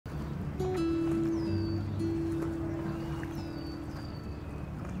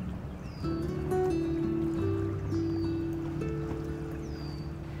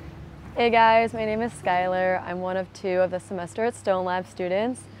Hey guys, my name is Skylar. I'm one of two of the semester at Stone Lab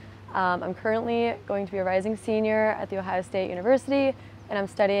students. I'm currently going to be a rising senior at The Ohio State University, and I'm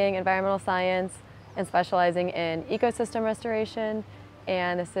studying environmental science and specializing in ecosystem restoration,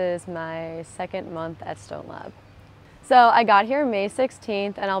 and this is my second month at Stone Lab. So I got here May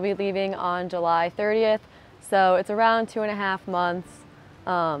 16th and I'll be leaving on July 30th, so it's around 2.5 months,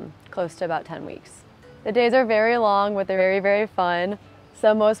 close to about 10 weeks. The days are very long, but they're very, very fun.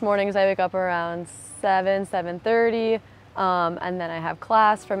 So most mornings I wake up around 7:30, and then I have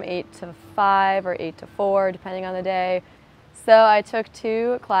class from 8 to 5 or 8 to 4, depending on the day. So I took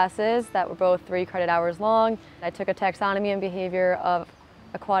 2 classes that were both 3 credit hours long. I took a taxonomy and behavior of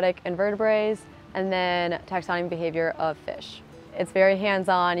aquatic invertebrates, and then taxonomy and behavior of fish. It's very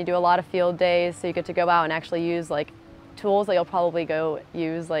hands-on. You do a lot of field days, so you get to go out and actually use tools that you'll probably go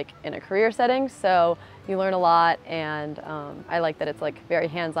use in a career setting. So you learn a lot, and I like that it's very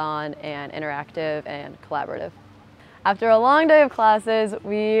hands-on and interactive and collaborative. After a long day of classes,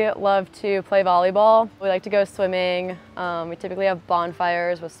 we love to play volleyball. We like to go swimming. We typically have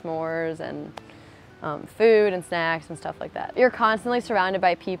bonfires with s'mores and food and snacks and stuff like that. You're constantly surrounded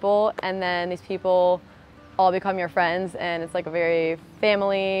by people, and then these people all become your friends, and it's a very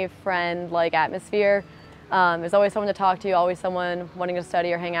family, friend-like atmosphere. There's always someone to talk to, always someone wanting to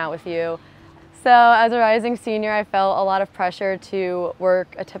study or hang out with you. So as a rising senior, I felt a lot of pressure to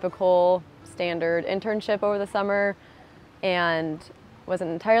work a typical standard internship over the summer, and wasn't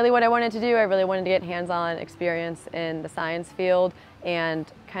entirely what I wanted to do. I really wanted to get hands-on experience in the science field and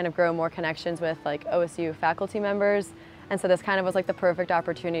kind of grow more connections with OSU faculty members. And so this kind of was the perfect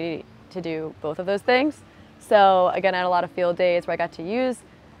opportunity to do both of those things. So again, I had a lot of field days where I got to use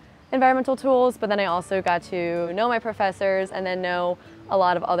environmental tools, but then I also got to know my professors and then know a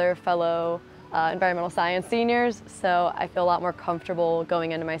lot of other fellow environmental science seniors. So I feel a lot more comfortable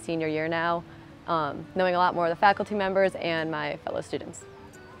going into my senior year now, knowing a lot more of the faculty members and my fellow students.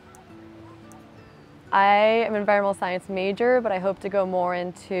 I am an environmental science major, but I hope to go more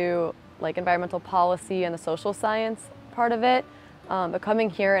into environmental policy and the social science part of it. But coming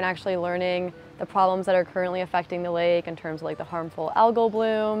here and actually learning the problems that are currently affecting the lake in terms of the harmful algal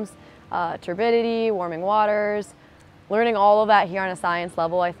blooms, turbidity, warming waters, learning all of that here on a science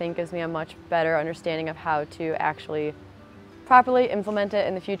level, I think gives me a much better understanding of how to actually properly implement it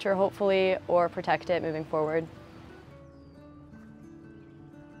in the future, hopefully, or protect it moving forward.